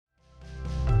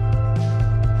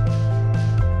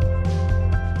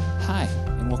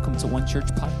to One Church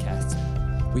Podcast.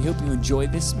 We hope you enjoy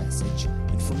this message,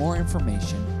 and for more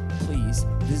information, please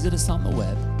visit us on the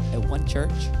web at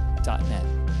onechurch.net.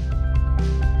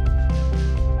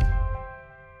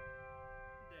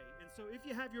 So if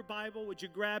you have your Bible, would you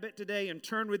grab it today and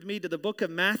turn with me to the book of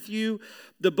Matthew?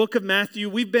 The book of Matthew.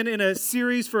 We've been in a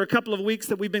series for a couple of weeks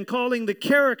that we've been calling The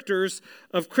Characters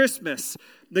of Christmas.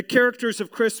 The Characters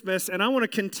of Christmas. And I want to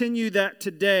continue that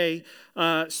today,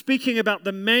 speaking about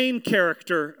the main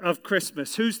character of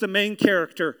Christmas. Who's the main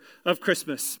character of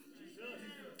Christmas?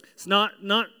 It's not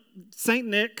Saint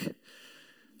Nick,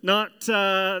 not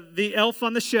the elf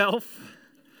on the shelf.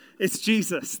 It's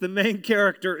Jesus. The main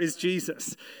character is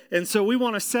Jesus. And so we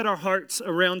want to set our hearts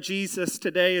around Jesus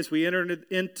today as we enter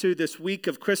into this week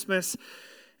of Christmas.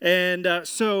 And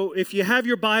so if you have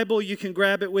your Bible, you can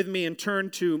grab it with me and turn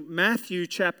to Matthew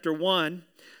chapter 1.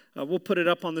 We'll put it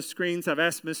up on the screens. I've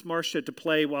asked Miss Marcia to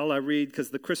play while I read because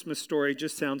the Christmas story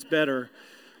just sounds better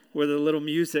with a little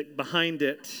music behind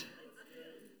it.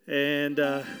 And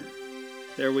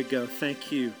there we go.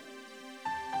 Thank you.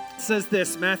 It says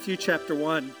this, Matthew chapter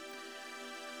 1.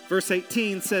 Verse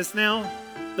 18 says, "Now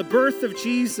the birth of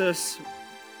Jesus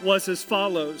was as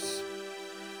follows.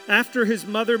 After his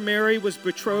mother Mary was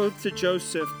betrothed to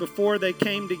Joseph, before they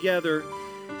came together,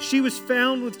 she was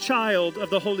found with child of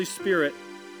the Holy Spirit.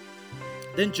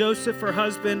 Then Joseph, her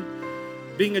husband,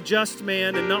 being a just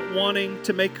man and not wanting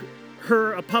to make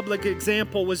her a public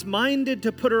example, was minded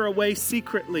to put her away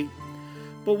secretly.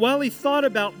 But while he thought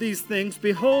about these things,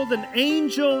 behold, an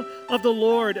angel of the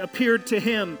Lord appeared to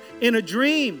him in a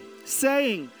dream,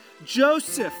 saying,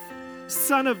 'Joseph,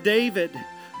 son of David,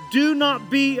 do not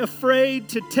be afraid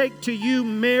to take to you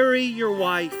Mary your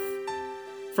wife,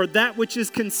 for that which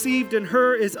is conceived in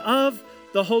her is of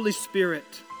the Holy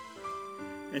Spirit.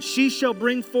 And she shall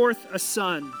bring forth a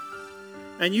son,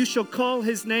 and you shall call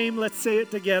his name,'" let's say it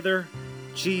together,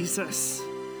 "Jesus.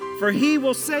 For he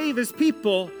will save his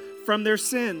people from their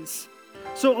sins."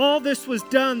 So all this was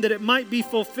done that it might be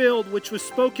fulfilled, which was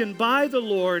spoken by the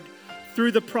Lord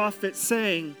through the prophet,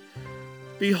 saying,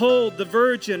 "Behold, the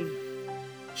virgin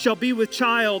shall be with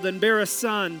child and bear a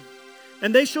son,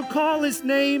 and they shall call his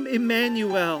name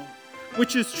Emmanuel,"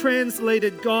 which is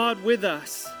translated God with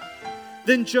us.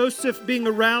 Then Joseph, being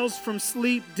aroused from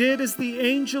sleep, did as the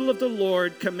angel of the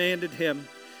Lord commanded him,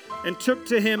 and took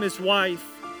to him his wife,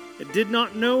 and did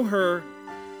not know her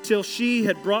till she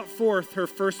had brought forth her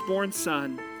firstborn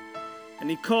son, and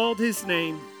he called his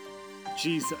name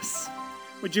Jesus.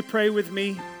 Would you pray with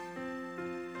me?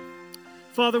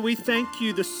 Father, we thank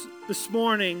you this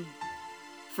morning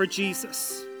for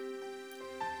Jesus.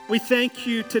 We thank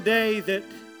you today that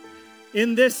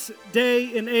in this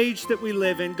day and age that we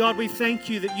live in, God, we thank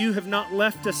you that you have not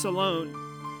left us alone.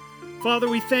 Father,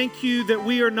 we thank you that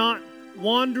we are not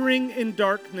wandering in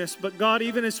darkness, but God,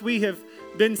 even as we have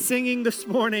been singing this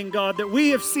morning, God, that we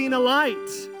have seen a light,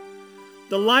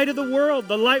 the light of the world,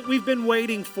 the light we've been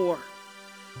waiting for.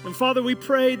 And Father, we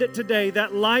pray that today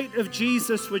that light of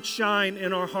Jesus would shine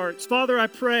in our hearts. Father, I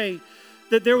pray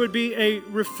that there would be a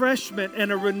refreshment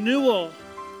and a renewal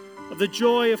of the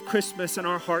joy of Christmas in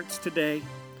our hearts today.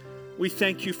 We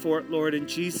thank you for it, Lord, in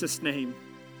Jesus' name.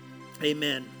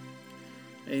 Amen.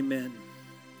 Amen.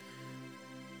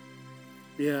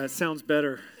 Yeah, it sounds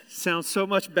better. It sounds so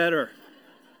much better.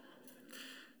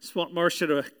 Just want Marcia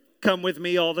to come with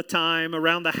me all the time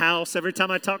around the house. Every time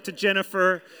I talk to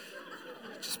Jennifer,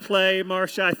 just play,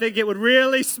 Marcia. I think it would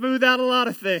really smooth out a lot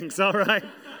of things, all right?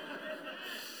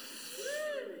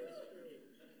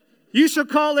 "You shall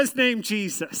call his name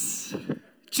Jesus.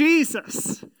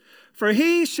 Jesus, for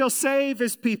he shall save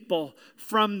his people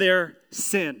from their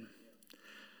sin."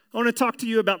 I want to talk to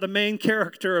you about the main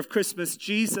character of Christmas,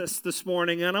 Jesus, this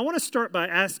morning. And I want to start by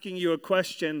asking you a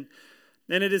question.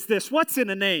 And it is this: what's in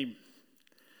a name?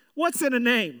 What's in a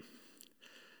name?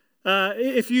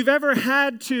 If you've ever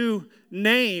had to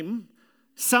name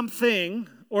something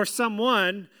or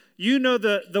someone, you know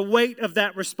the weight of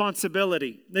that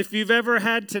responsibility. If you've ever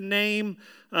had to name,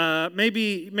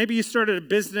 maybe you started a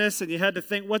business and you had to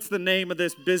think, what's the name of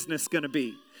this business going to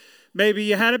be? Maybe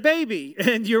you had a baby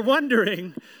and you're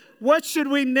wondering, what should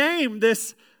we name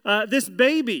this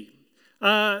baby?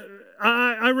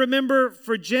 I remember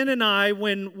for Jen and I,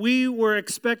 when we were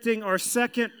expecting our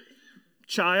second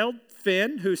child,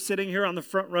 Finn, who's sitting here on the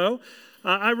front row,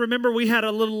 I remember we had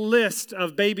a little list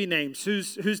of baby names.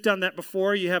 Who's done that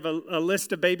before? You have a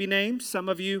list of baby names. Some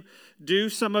of you do.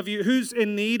 Some of you, who's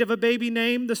in need of a baby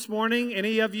name this morning?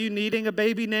 Any of you needing a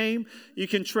baby name? You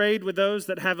can trade with those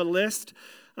that have a list.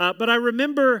 But I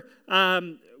remember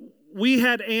we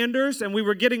had Anders, and we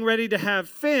were getting ready to have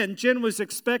Finn. Jen was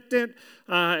expecting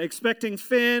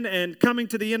Finn and coming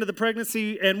to the end of the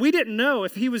pregnancy, and we didn't know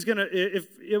if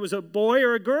it was a boy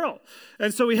or a girl.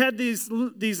 And so we had these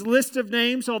list of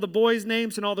names, all the boys'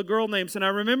 names and all the girl names. And I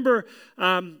remember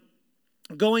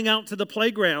going out to the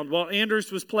playground while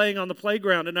Anders was playing on the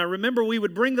playground. And I remember we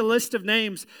would bring the list of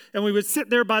names, and we would sit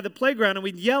there by the playground, and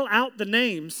we'd yell out the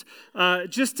names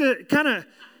just to kind of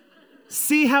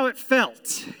see how it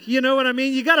felt. You know what I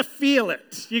mean? You got to feel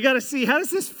it. You got to see, how does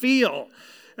this feel?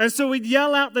 And so we'd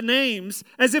yell out the names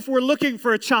as if we're looking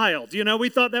for a child. You know, we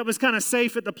thought that was kind of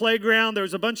safe at the playground. There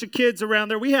was a bunch of kids around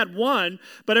there. We had one,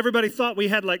 but everybody thought we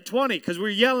had like 20 because we were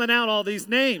yelling out all these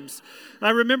names. I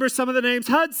remember some of the names.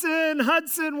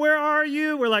 Hudson, where are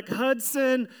you? We're like,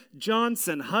 Hudson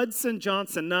Johnson.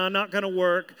 No, not going to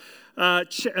work.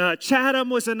 Chatham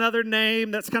was another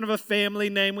name. That's kind of a family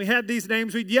name. We had these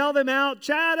names. We'd yell them out.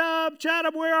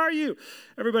 Chatham, where are you?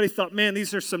 Everybody thought, man,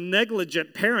 these are some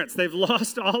negligent parents. They've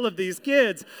lost all of these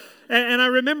kids. And I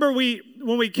remember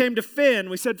when we came to Finn,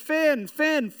 we said, Finn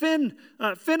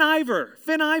Ivor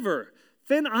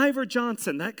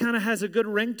Johnson. That kind of has a good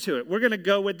ring to it. We're going to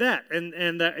go with that.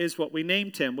 And that is what we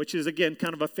named him, which is, again,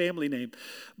 kind of a family name.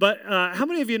 But how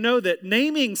many of you know that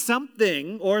naming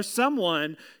something or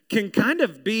someone can kind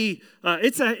of be,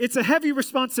 it's a heavy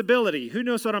responsibility. Who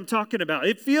knows what I'm talking about?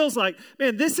 It feels like,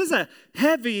 man, this is a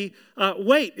heavy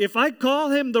weight. If I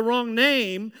call him the wrong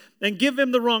name and give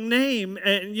him the wrong name,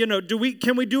 and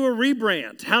can we do a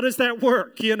rebrand? How does that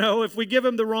work? If we give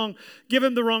him the wrong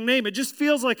name, it just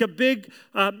feels like a big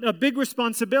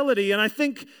responsibility. And I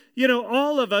think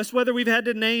all of us, whether we've had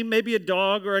to name maybe a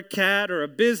dog or a cat or a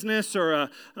business or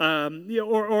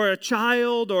a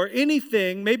child or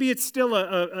anything, maybe it's still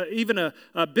even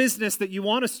a business that you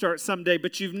want to start someday,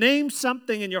 but you've named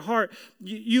something in your heart.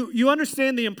 You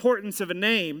understand the importance of a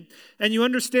name, and you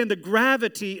understand the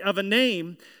gravity of a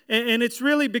name, and it's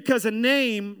really because a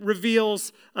name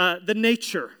reveals the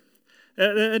nature.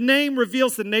 A name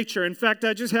reveals the nature. In fact,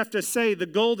 I just have to say, the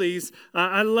Goldies,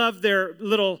 I love their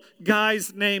little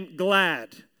guy's name,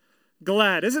 Glad.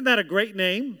 Glad. Isn't that a great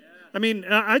name? Yeah. I mean,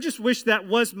 I just wish that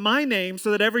was my name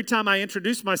so that every time I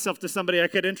introduce myself to somebody, I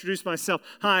could introduce myself.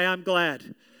 Hi, I'm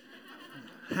Glad.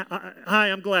 Hi,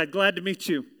 I'm Glad. Glad to meet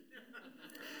you.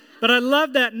 But I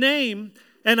love that name,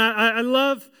 and I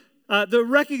love the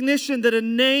recognition that a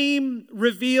name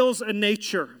reveals a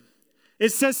nature.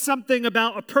 It says something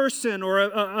about a person or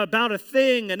about a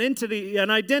thing, an entity, an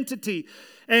identity.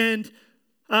 And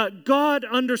God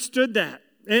understood that.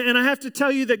 And I have to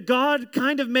tell you that God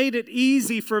kind of made it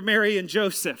easy for Mary and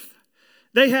Joseph.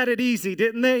 They had it easy,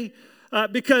 didn't they?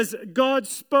 Because God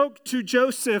spoke to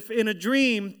Joseph in a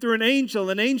dream through an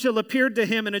angel. An angel appeared to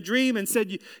him in a dream and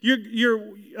said,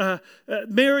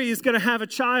 Mary is going to have a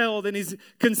child, and he's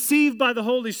conceived by the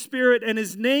Holy Spirit, and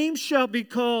his name shall be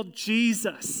called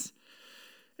Jesus.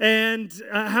 And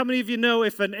how many of you know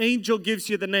if an angel gives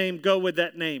you the name, go with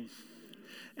that name?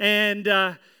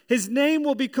 And his name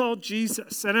will be called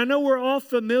Jesus. And I know we're all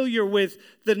familiar with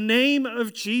the name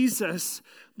of Jesus,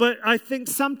 but I think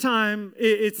sometimes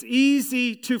it's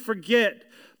easy to forget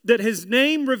that his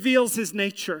name reveals his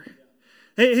nature.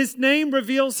 His name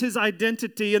reveals his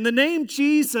identity. And the name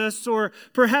Jesus, or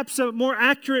perhaps a more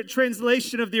accurate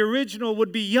translation of the original,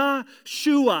 would be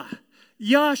Yahshua.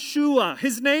 Yahshua.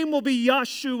 His name will be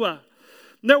Yahshua.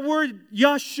 That word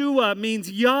Yahshua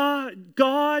means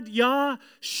God.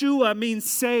 Yahshua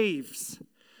means saves.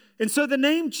 And so the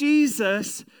name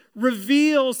Jesus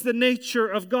reveals the nature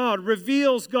of God,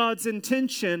 reveals God's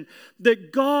intention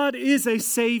that God is a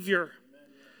Savior.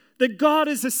 That God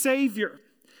is a Savior.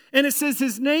 And it says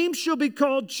his name shall be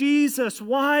called Jesus.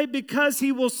 Why? Because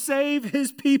he will save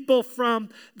his people from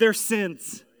their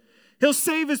sins. He'll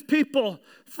save his people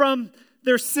from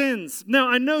their sins. Now,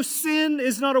 I know sin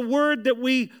is not a word that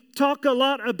we talk a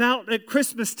lot about at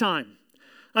Christmas time.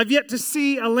 I've yet to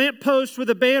see a lamppost with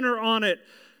a banner on it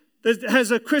that has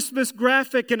a Christmas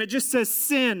graphic and it just says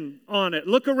sin on it.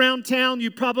 Look around town, you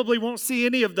probably won't see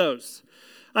any of those.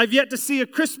 I've yet to see a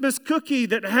Christmas cookie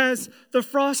that has the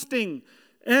frosting,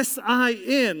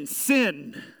 S-I-N,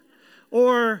 sin.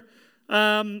 Or,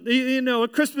 a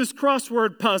Christmas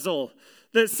crossword puzzle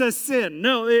that says sin.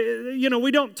 No,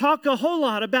 we don't talk a whole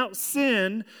lot about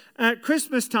sin at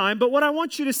Christmas time, but what I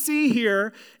want you to see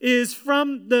here is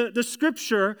from the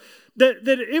scripture that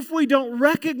if we don't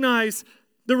recognize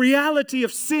the reality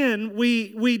of sin,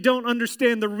 we don't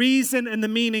understand the reason and the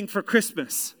meaning for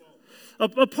Christmas.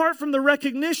 Apart from the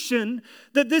recognition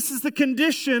that this is the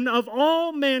condition of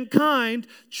all mankind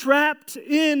trapped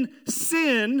in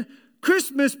sin,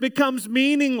 Christmas becomes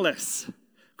meaningless.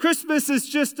 Christmas is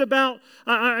just about,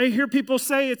 I hear people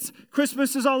say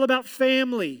Christmas is all about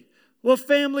family. Well,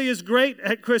 family is great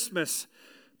at Christmas,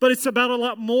 but it's about a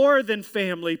lot more than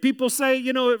family. People say,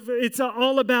 it's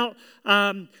all about,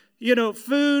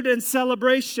 food and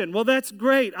celebration. Well, that's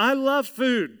great. I love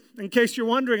food. In case you're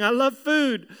wondering, I love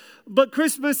food. But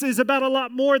Christmas is about a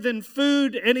lot more than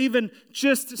food and even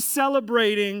just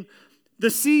celebrating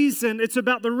the season. It's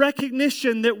about the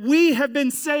recognition that we have been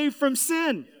saved from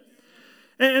sin.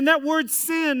 And that word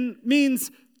sin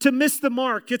means to miss the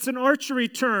mark. It's an archery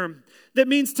term that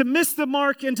means to miss the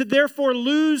mark and to therefore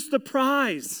lose the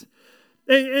prize.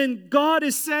 And God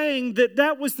is saying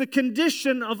that was the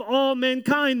condition of all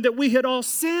mankind, that we had all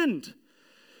sinned.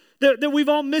 That we've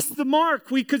all missed the mark.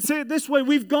 We could say it this way,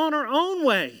 we've gone our own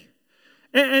way.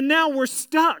 And now we're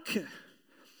stuck.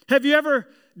 Have you ever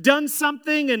done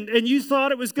something and you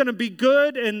thought it was going to be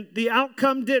good and the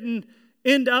outcome didn't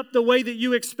end up the way that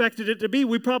you expected it to be?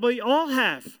 We probably all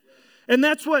have. And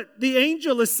that's what the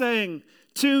angel is saying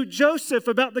to Joseph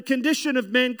about the condition of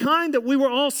mankind, that we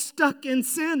were all stuck in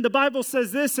sin. The Bible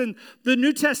says this in the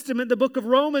New Testament, the book of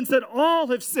Romans, that all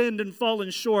have sinned and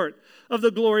fallen short of the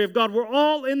glory of God. We're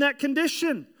all in that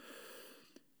condition.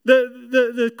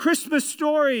 The Christmas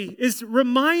story is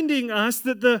reminding us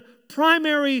that the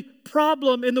primary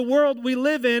problem in the world we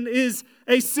live in is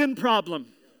a sin problem.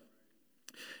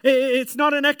 It's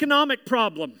not an economic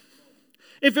problem.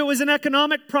 If it was an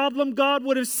economic problem, God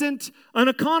would have sent an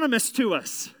economist to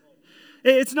us.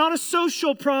 It's not a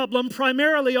social problem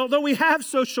primarily, although we have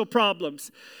social problems.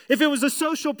 If it was a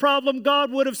social problem,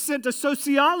 God would have sent a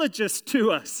sociologist to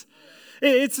us.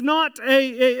 It's not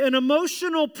an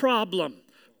emotional problem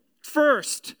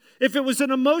first. If it was an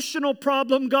emotional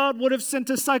problem, God would have sent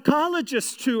a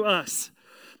psychologist to us.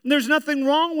 There's nothing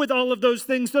wrong with all of those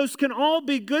things. Those can all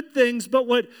be good things. But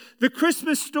what the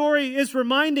Christmas story is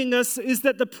reminding us is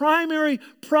that the primary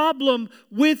problem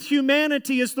with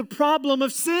humanity is the problem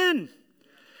of sin.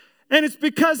 And it's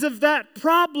because of that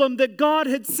problem that God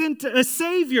had sent a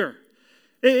Savior.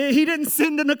 He didn't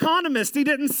send an economist. He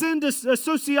didn't send a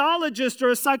sociologist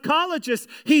or a psychologist.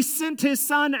 He sent His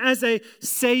Son as a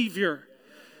Savior.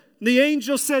 The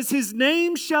angel says, His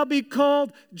name shall be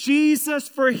called Jesus,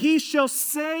 for He shall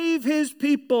save His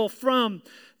people from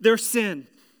their sin.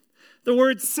 The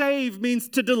word save means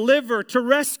to deliver, to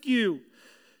rescue,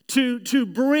 to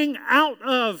bring out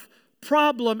of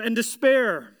problem and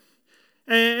despair.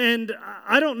 And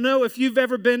I don't know if you've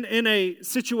ever been in a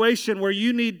situation where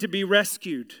you need to be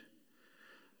rescued.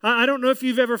 I don't know if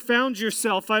you've ever found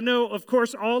yourself. I know, of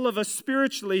course, all of us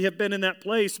spiritually have been in that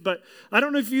place, but I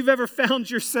don't know if you've ever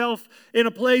found yourself in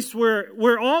a place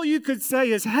where all you could say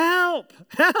is, help,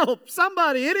 help,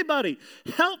 somebody, anybody,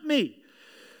 help me.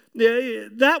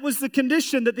 That was the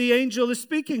condition that the angel is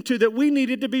speaking to, that we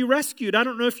needed to be rescued. I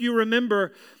don't know if you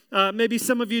remember, maybe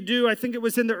some of you do. I think it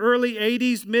was in the early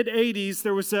 80s, mid-80s,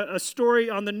 there was a story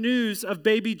on the news of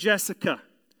baby Jessica.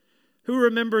 Who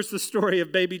remembers the story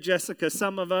of baby Jessica?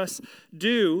 Some of us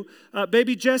do.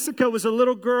 Baby Jessica was a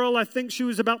little girl. I think she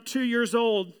was about 2 years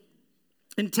old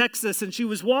in Texas, and she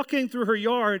was walking through her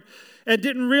yard and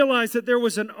didn't realize that there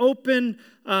was an open,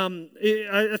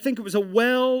 I think it was a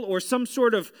well or some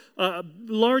sort of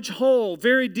large hole,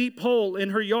 very deep hole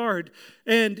in her yard.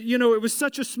 And, it was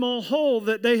such a small hole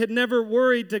that they had never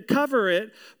worried to cover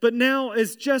it. But now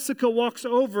as Jessica walks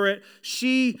over it,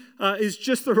 she is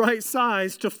just the right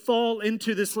size to fall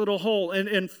into this little hole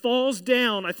and falls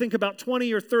down, I think about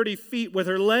 20 or 30 feet with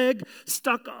her leg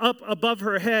stuck up above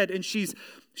her head. And she's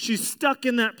stuck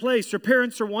in that place. Her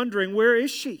parents are wondering, where is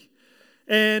she?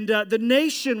 And the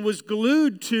nation was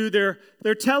glued to their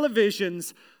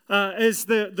televisions as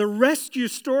the rescue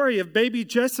story of baby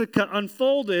Jessica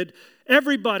unfolded.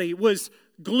 Everybody was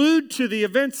glued to the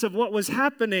events of what was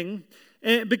happening,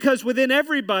 because within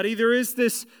everybody there is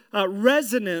this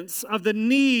resonance of the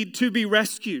need to be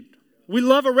rescued. We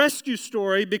love a rescue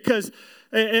story because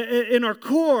in our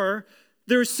core,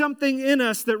 there's something in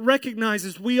us that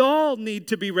recognizes we all need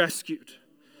to be rescued.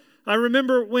 I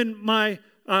remember when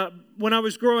I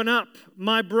was growing up,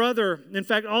 my brother, in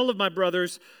fact, all of my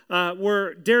brothers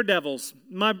were daredevils.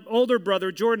 My older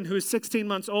brother, Jordan, who is 16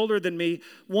 months older than me,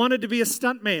 wanted to be a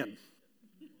stuntman.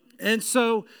 And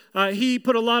so he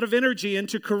put a lot of energy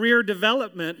into career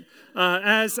development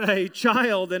as a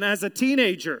child and as a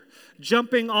teenager,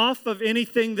 jumping off of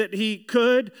anything that he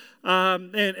could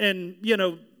and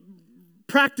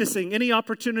practicing any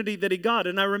opportunity that he got.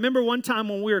 And I remember one time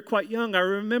when we were quite young, I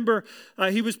remember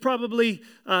he was probably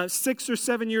 6 or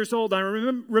 7 years old. I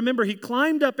remember he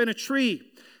climbed up in a tree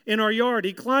in our yard.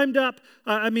 He climbed up,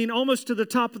 almost to the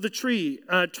top of the tree,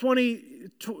 20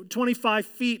 25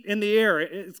 feet in the air.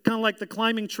 It's kind of like the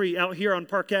climbing tree out here on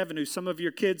Park Avenue. Some of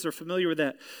your kids are familiar with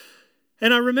that.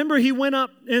 And I remember he went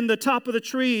up in the top of the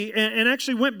tree and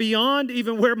actually went beyond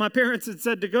even where my parents had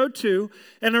said to go to.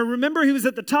 And I remember he was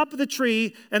at the top of the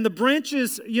tree and the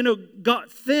branches,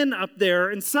 got thin up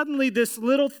there. And suddenly this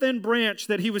little thin branch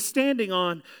that he was standing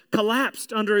on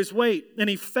collapsed under his weight. And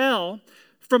he fell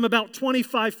from about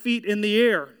 25 feet in the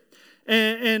air.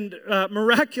 And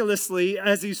miraculously,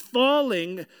 as he's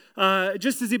falling,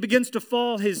 just as he begins to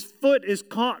fall, his foot is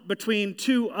caught between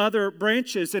two other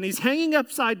branches, and he's hanging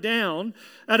upside down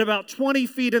at about 20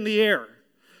 feet in the air.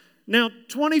 Now,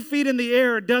 20 feet in the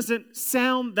air doesn't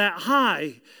sound that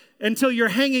high until you're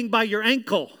hanging by your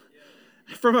ankle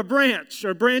from a branch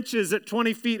or branches at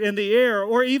 20 feet in the air,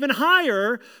 or even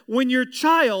higher when your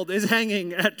child is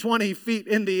hanging at 20 feet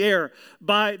in the air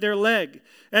by their leg.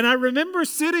 And I remember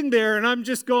sitting there and I'm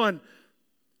just going,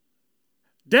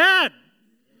 Dad.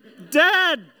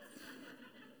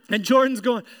 And Jordan's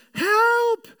going,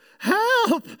 help.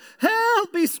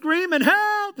 He's screaming,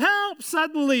 help.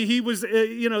 Suddenly he was,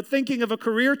 thinking of a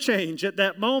career change at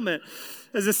that moment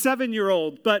as a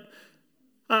 7-year-old. But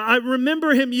I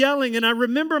remember him yelling, and I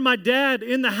remember my dad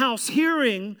in the house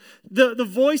hearing the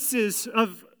voices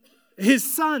of his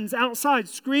sons outside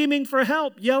screaming for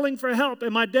help, yelling for help.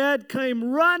 And my dad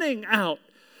came running out.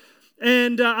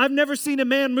 And I've never seen a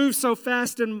man move so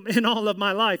fast in all of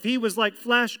my life. He was like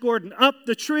Flash Gordon, up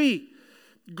the tree,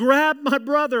 grabbed my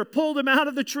brother, pulled him out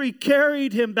of the tree,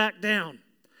 carried him back down.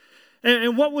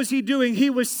 And what was he doing?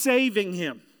 He was saving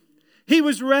him. He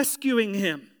was rescuing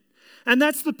him. And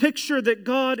that's the picture that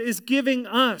God is giving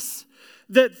us.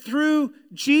 That through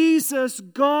Jesus,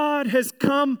 God has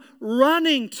come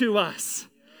running to us.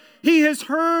 He has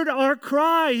heard our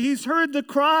cry. He's heard the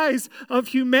cries of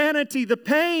humanity, the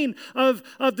pain of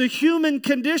the human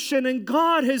condition, and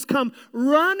God has come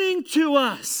running to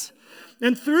us.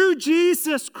 And through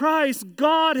Jesus Christ,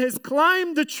 God has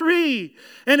climbed the tree,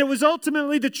 and it was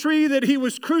ultimately the tree that he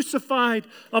was crucified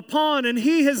upon, and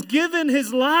he has given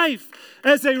his life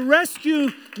as a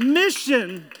rescue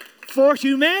mission for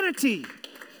humanity.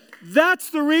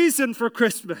 That's the reason for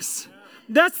Christmas.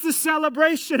 That's the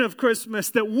celebration of Christmas,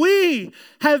 that we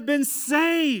have been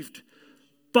saved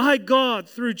by God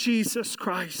through Jesus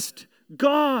Christ.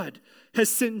 God has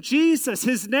sent Jesus.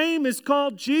 His name is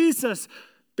called Jesus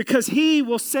because he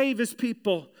will save his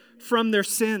people from their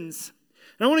sins.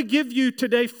 And I want to give you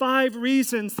today 5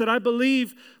 reasons that I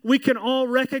believe we can all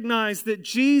recognize that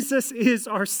Jesus is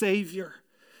our Savior.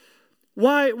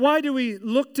 Why do we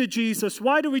look to Jesus?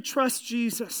 Why do we trust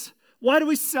Jesus? Why do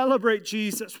we celebrate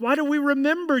Jesus? Why do we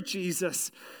remember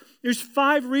Jesus? There's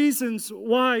 5 reasons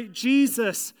why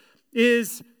Jesus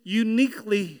is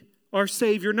uniquely our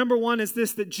Savior. Number 1 is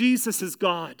this, that Jesus is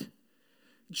God.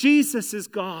 Jesus is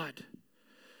God.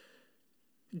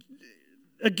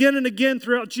 Again and again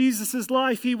throughout Jesus'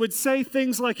 life, he would say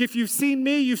things like, if you've seen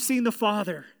me, you've seen the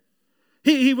Father.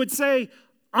 He would say,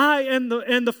 I and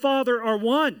the Father are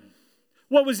one.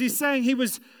 What was he saying? He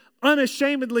was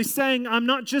unashamedly saying, I'm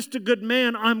not just a good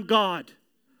man, I'm God.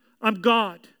 I'm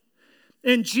God.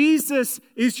 And Jesus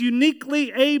is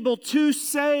uniquely able to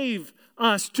save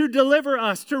us, to deliver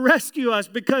us, to rescue us,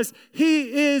 because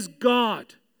he is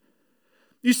God.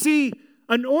 You see,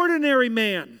 an ordinary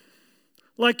man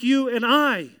like you and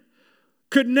I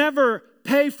could never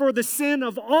pay for the sin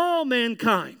of all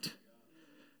mankind.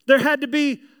 There had to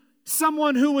be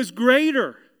someone who was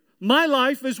greater. My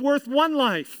life is worth one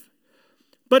life.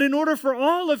 But in order for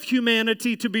all of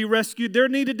humanity to be rescued, there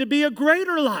needed to be a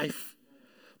greater life.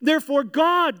 Therefore,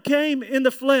 God came in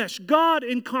the flesh, God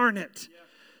incarnate.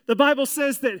 The Bible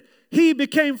says that he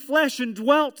became flesh and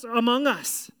dwelt among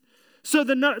us. So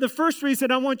the first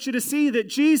reason I want you to see that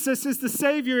Jesus is the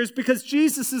Savior is because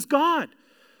Jesus is God.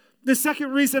 The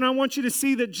second reason I want you to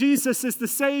see that Jesus is the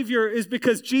Savior is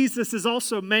because Jesus is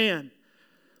also man.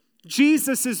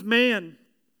 Jesus is man.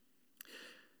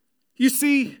 You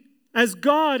see, as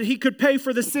God, he could pay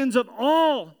for the sins of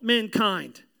all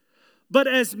mankind. But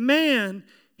as man,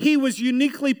 he was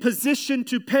uniquely positioned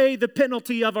to pay the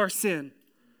penalty of our sin.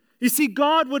 You see,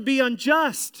 God would be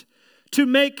unjust to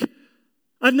make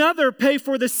another pay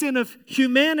for the sin of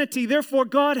humanity. Therefore,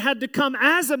 God had to come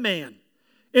as a man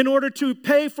in order to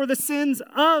pay for the sins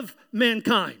of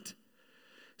mankind.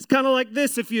 It's kind of like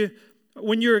this.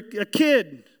 When you're a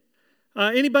kid,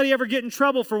 anybody ever get in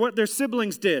trouble for what their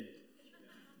siblings did?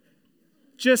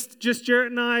 Just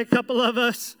Jarrett and I, a couple of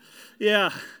us.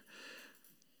 Yeah.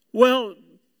 Well,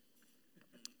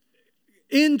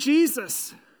 in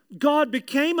Jesus, God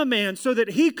became a man so that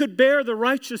he could bear the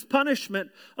righteous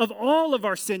punishment of all of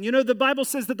our sin. You know, the Bible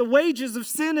says that the wages of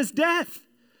sin is death.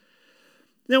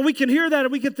 Now, we can hear that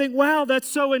and we can think, wow, that's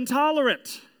so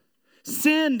intolerant.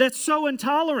 Sin, that's so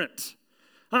intolerant.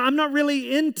 I'm not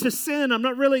really into sin. I'm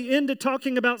not really into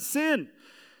talking about sin.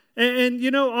 And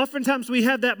you know, oftentimes we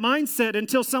have that mindset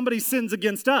until somebody sins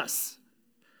against us.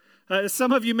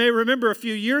 Some of you may remember a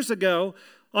few years ago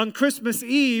on Christmas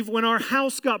Eve when our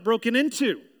house got broken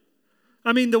into.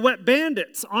 I mean, the wet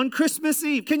bandits on Christmas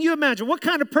Eve. Can you imagine what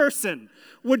kind of person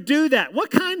would do that?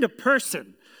 What kind of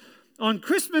person on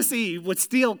Christmas Eve would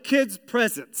steal kids'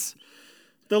 presents?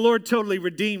 The Lord totally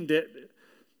redeemed it.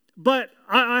 But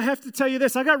I have to tell you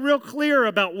this. I got real clear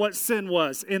about what sin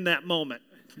was in that moment.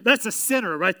 That's a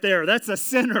sinner right there. That's a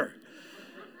sinner.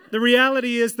 The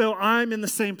reality is, though, I'm in the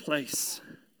same place.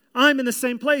 I'm in the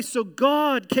same place. So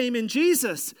God came in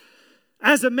Jesus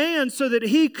as a man so that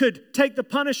he could take the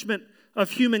punishment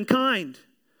of humankind.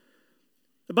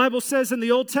 The Bible says in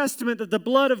the Old Testament that the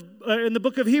blood of, in the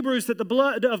book of Hebrews, that the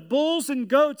blood of bulls and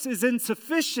goats is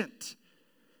insufficient.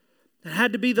 It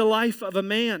had to be the life of a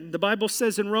man. The Bible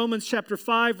says in Romans chapter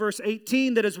 5, verse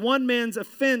 18, that as one man's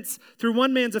offense, through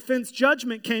one man's offense,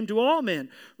 judgment came to all men,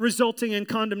 resulting in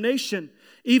condemnation.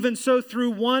 Even so, through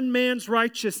one man's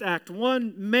righteous act,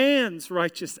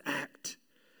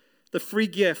 the free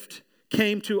gift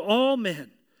came to all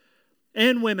men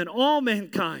and women, all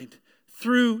mankind,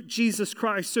 through Jesus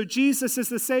Christ. So Jesus is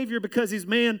the Savior because he's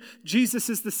man. Jesus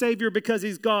is the Savior because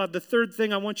he's God. The third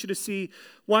thing I want you to see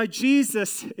why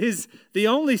Jesus is the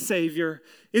only Savior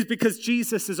is because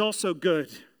Jesus is also good.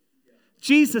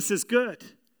 Jesus is good.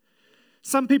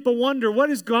 Some people wonder, what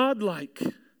is God like?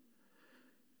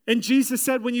 And Jesus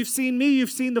said, when you've seen me, you've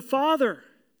seen the Father.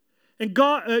 And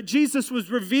Jesus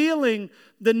was revealing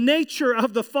the nature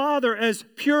of the Father as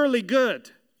purely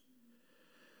good.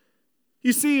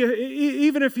 You see,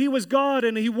 even if he was God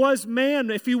and he was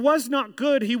man, if he was not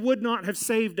good, he would not have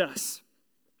saved us.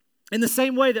 In the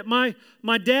same way that my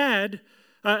dad,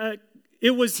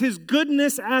 it was his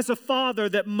goodness as a father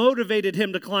that motivated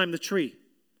him to climb the tree.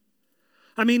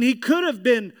 I mean, he could have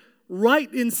been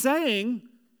right in saying,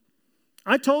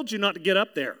 I told you not to get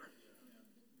up there.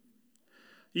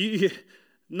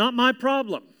 Not my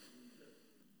problem.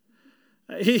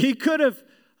 He could have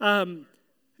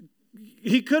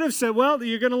said, well,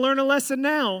 you're going to learn a lesson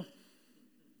now.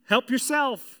 Help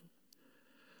yourself.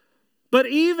 But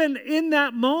even in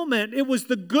that moment, it was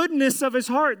the goodness of his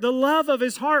heart, the love of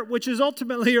his heart, which is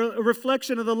ultimately a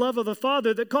reflection of the love of the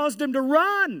Father that caused him to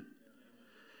run.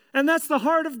 And that's the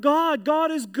heart of God.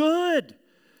 God is good.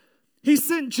 He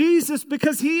sent Jesus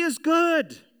because he is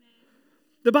good.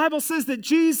 The Bible says that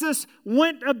Jesus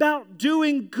went about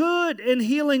doing good and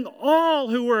healing all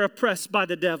who were oppressed by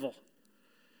the devil.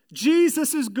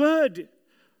 Jesus is good.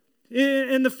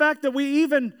 And the fact that we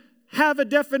even have a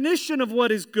definition of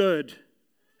what is good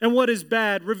and what is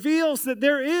bad reveals that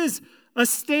there is a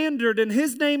standard, and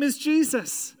his name is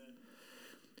Jesus.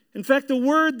 In fact, the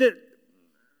word that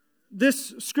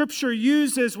this scripture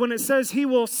uses when it says he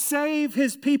will save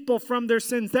his people from their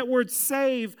sins, that word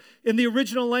save in the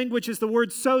original language is the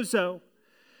word sozo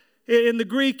in the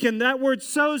Greek. And that word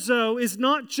sozo is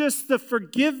not just the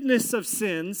forgiveness of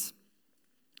sins,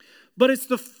 but it's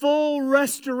the full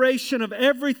restoration of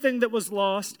everything that was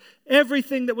lost,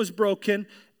 everything that was broken,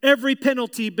 every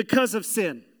penalty because of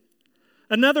sin.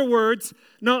 In other words,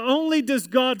 not only does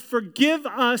God forgive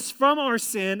us from our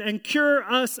sin and cure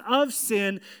us of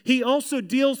sin, he also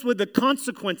deals with the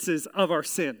consequences of our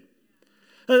sin.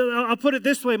 I'll put it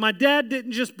this way. My dad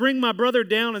didn't just bring my brother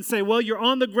down and say, well, you're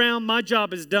on the ground, my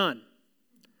job is done.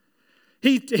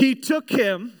 He took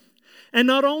him, and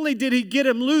not only did he get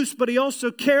him loose, but he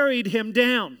also carried him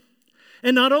down.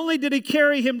 And not only did he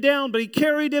carry him down, but he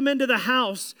carried him into the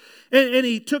house, and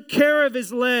he took care of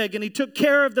his leg, and he took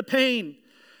care of the pain.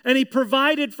 And he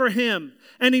provided for him,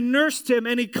 and he nursed him,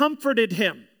 and he comforted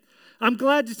him. I'm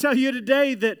glad to tell you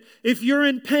today that if you're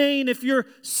in pain, if you're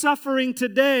suffering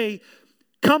today,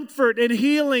 comfort and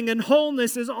healing and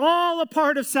wholeness is all a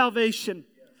part of salvation.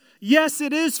 Yes,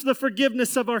 it is the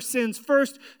forgiveness of our sins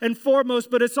first and foremost,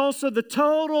 but it's also the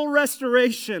total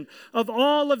restoration of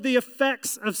all of the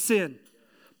effects of sin.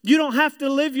 You don't have to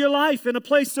live your life in a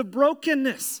place of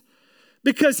brokenness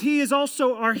because he is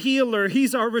also our healer.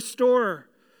 He's our restorer.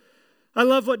 I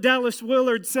love what Dallas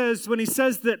Willard says when he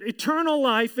says that eternal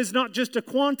life is not just a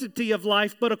quantity of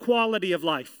life, but a quality of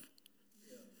life.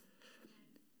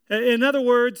 In other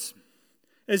words,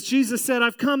 as Jesus said,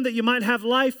 I've come that you might have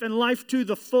life and life to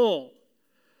the full.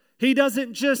 He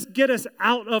doesn't just get us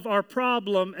out of our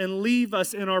problem and leave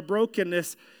us in our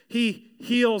brokenness. He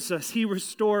heals us. He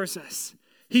restores us.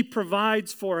 He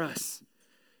provides for us.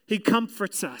 He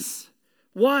comforts us.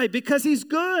 Why? Because He's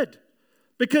good.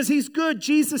 Because He's good.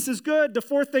 Jesus is good. The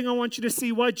fourth thing I want you to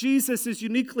see why Jesus is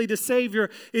uniquely the Savior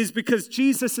is because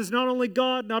Jesus is not only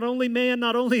God, not only man,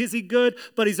 not only is He good,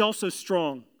 but He's also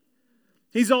strong.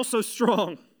 He's also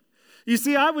strong. You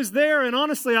see, I was there, and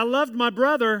honestly, I loved my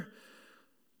brother,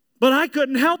 but I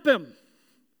couldn't help him.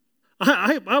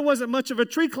 I wasn't much of a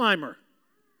tree climber.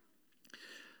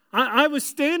 I was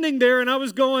standing there, and I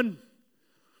was going,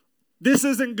 this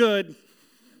isn't good.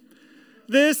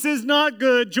 This is not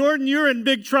good. Jordan, you're in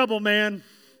big trouble, man.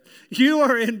 You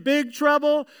are in big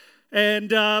trouble,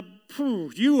 and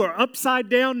you are upside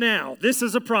down now. This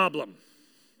is a problem.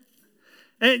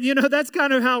 And, that's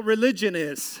kind of how religion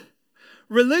is.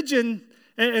 Religion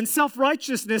and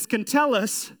self-righteousness can tell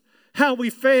us how we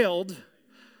failed,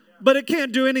 but it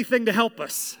can't do anything to help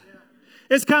us.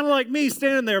 It's kind of like me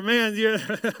standing there, man,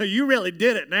 you really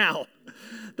did it now.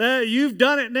 You've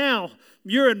done it now.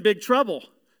 You're in big trouble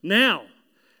now.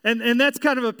 And that's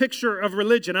kind of a picture of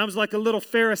religion. I was like a little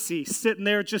Pharisee sitting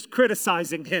there just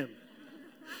criticizing him.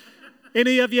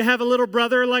 Any of you have a little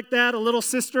brother like that, a little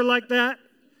sister like that?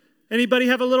 Anybody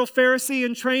have a little Pharisee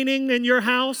in training in your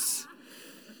house?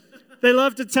 They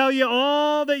love to tell you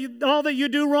all that you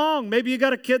do wrong. Maybe you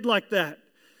got a kid like that.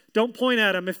 Don't point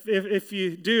at them if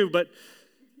you do, but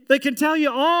they can tell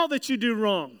you all that you do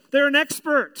wrong. They're an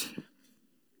expert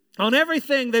on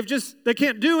everything. They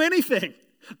can't do anything.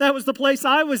 That was the place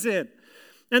I was in.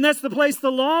 And that's the place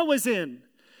the law was in.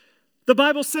 The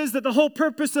Bible says that the whole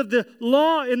purpose of the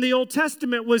law in the Old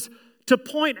Testament was to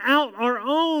point out our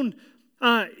own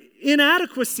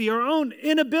inadequacy, our own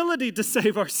inability to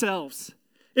save ourselves.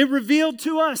 It revealed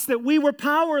to us that we were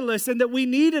powerless and that we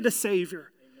needed a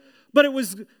Savior. But it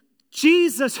was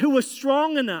Jesus who was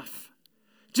strong enough.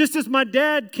 Just as my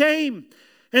dad came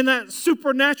and that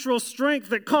supernatural strength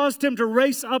that caused him to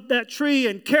race up that tree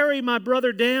and carry my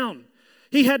brother down.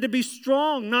 He had to be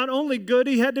strong. Not only good,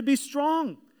 he had to be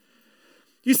strong.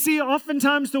 You see,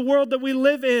 oftentimes the world that we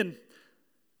live in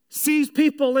sees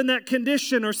people in that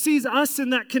condition or sees us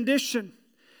in that condition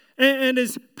and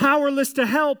is powerless to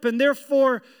help and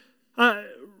therefore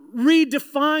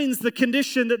redefines the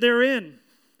condition that they're in.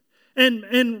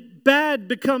 And bad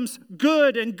becomes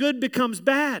good and good becomes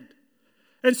bad.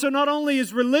 And so not only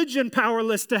is religion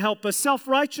powerless to help us,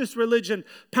 self-righteous religion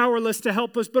powerless to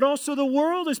help us, but also the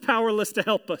world is powerless to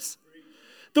help us.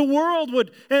 The world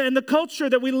and the culture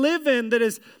that we live in that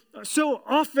is so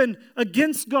often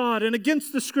against God and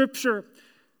against the Scripture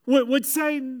would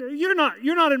say, you're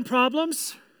not in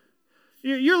problems.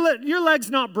 Your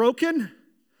leg's not broken.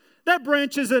 That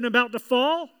branch isn't about to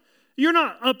fall. You're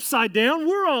not upside down.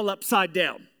 We're all upside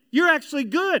down. You're actually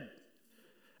good.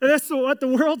 And that's what the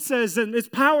world says, and it's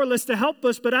powerless to help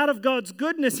us, but out of God's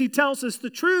goodness, He tells us the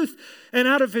truth, and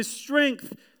out of His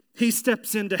strength, He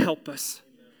steps in to help us.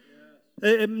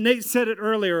 Nate said it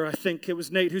earlier, I think it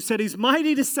was Nate, who said He's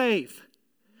mighty to save.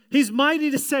 He's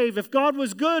mighty to save. If God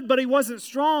was good, but He wasn't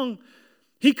strong,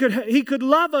 He could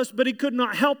love us, but He could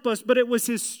not help us, but it was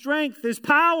His strength, His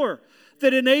power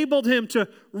that enabled Him to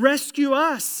rescue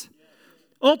us.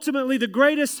 Ultimately, the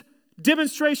greatest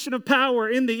demonstration of power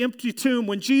in the empty tomb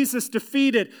when Jesus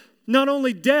defeated not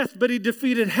only death, but He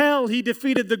defeated hell. He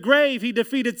defeated the grave. He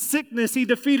defeated sickness. He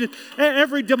defeated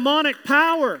every demonic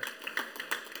power.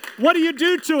 What can you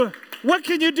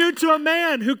do to a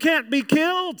man who can't be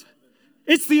killed?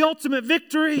 It's the ultimate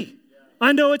victory.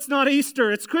 I know it's not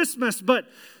Easter, it's Christmas, but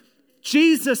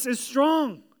Jesus is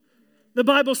strong. The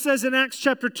Bible says in Acts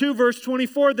chapter 2, verse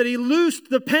 24, that He loosed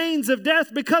the pains of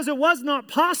death because it was not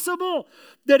possible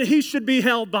that He should be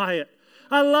held by it.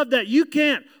 I love that. You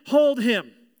can't hold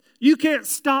Him. You can't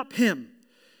stop Him.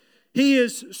 He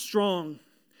is strong.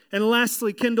 And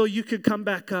lastly, Kendall, you could come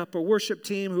back up, or worship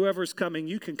team, whoever's coming,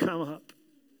 you can come up.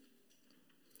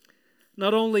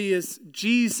 Not only is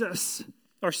Jesus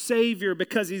our Savior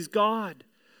because He's God,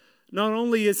 not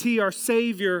only is He our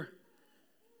Savior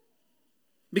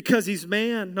because He's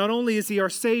man. Not only is He our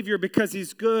Savior because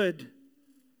He's good.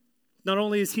 Not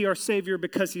only is He our Savior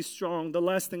because He's strong. The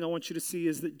last thing I want you to see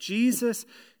is that Jesus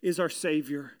is our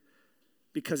Savior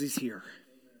because He's here.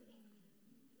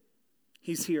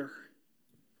 He's here.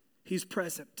 He's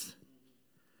present.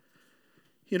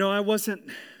 I wasn't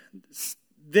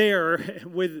there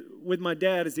with my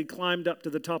dad as he climbed up to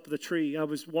the top of the tree. I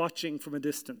was watching from a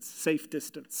distance, safe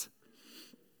distance.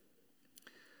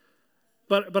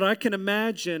 But I can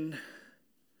imagine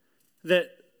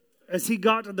that as he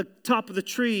got to the top of the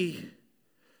tree,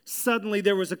 suddenly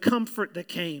there was a comfort that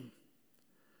came.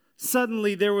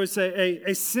 Suddenly there was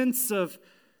a sense of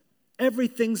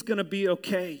everything's going to be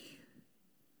okay.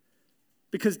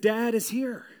 Because Dad is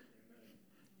here.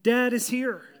 Dad is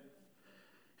here.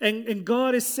 And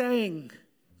God is saying,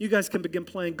 you guys can begin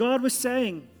playing. God was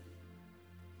saying,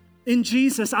 in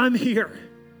Jesus, I'm here.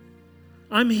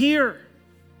 I'm here.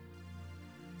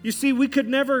 You see, we could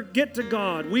never get to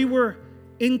God. We were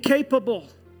incapable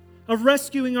of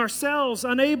rescuing ourselves,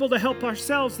 unable to help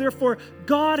ourselves. Therefore,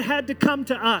 God had to come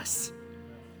to us.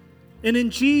 And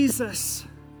in Jesus,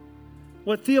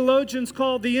 what theologians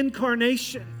call the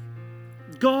incarnation,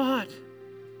 God,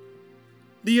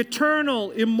 the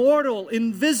eternal, immortal,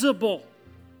 invisible,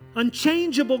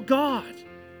 unchangeable God,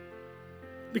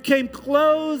 became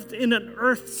clothed in an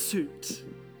earth suit,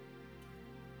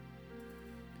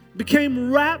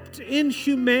 became wrapped in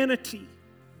humanity.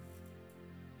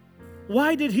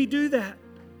 Why did he do that?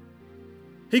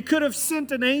 He could have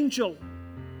sent an angel.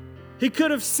 He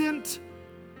could have sent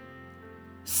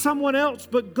someone else,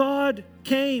 but God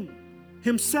came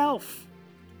himself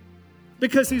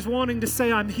because he's wanting to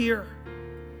say, I'm here.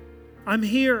 I'm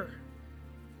here.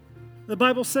 The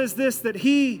Bible says this, that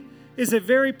he is a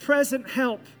very present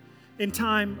help in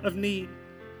time of need.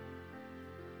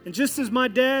 And just as my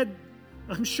dad,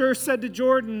 I'm sure, said to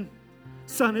Jordan,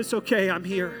 son, it's okay, I'm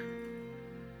here.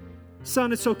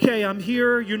 Son, it's okay, I'm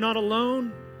here. You're not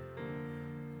alone.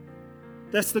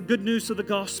 That's the good news of the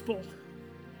gospel.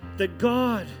 That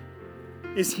God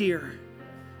is here.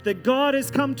 That God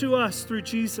has come to us through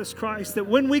Jesus Christ. That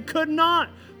when we could not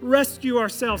rescue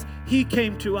ourselves, he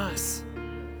came to us.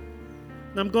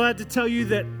 And I'm glad to tell you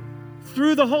that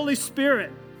through the Holy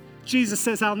Spirit, Jesus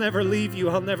says, I'll never leave you.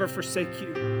 I'll never forsake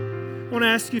you. I want to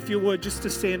ask you, if you would, just to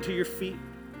stand to your feet.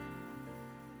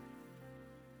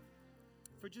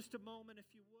 For just a moment, if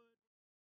you would.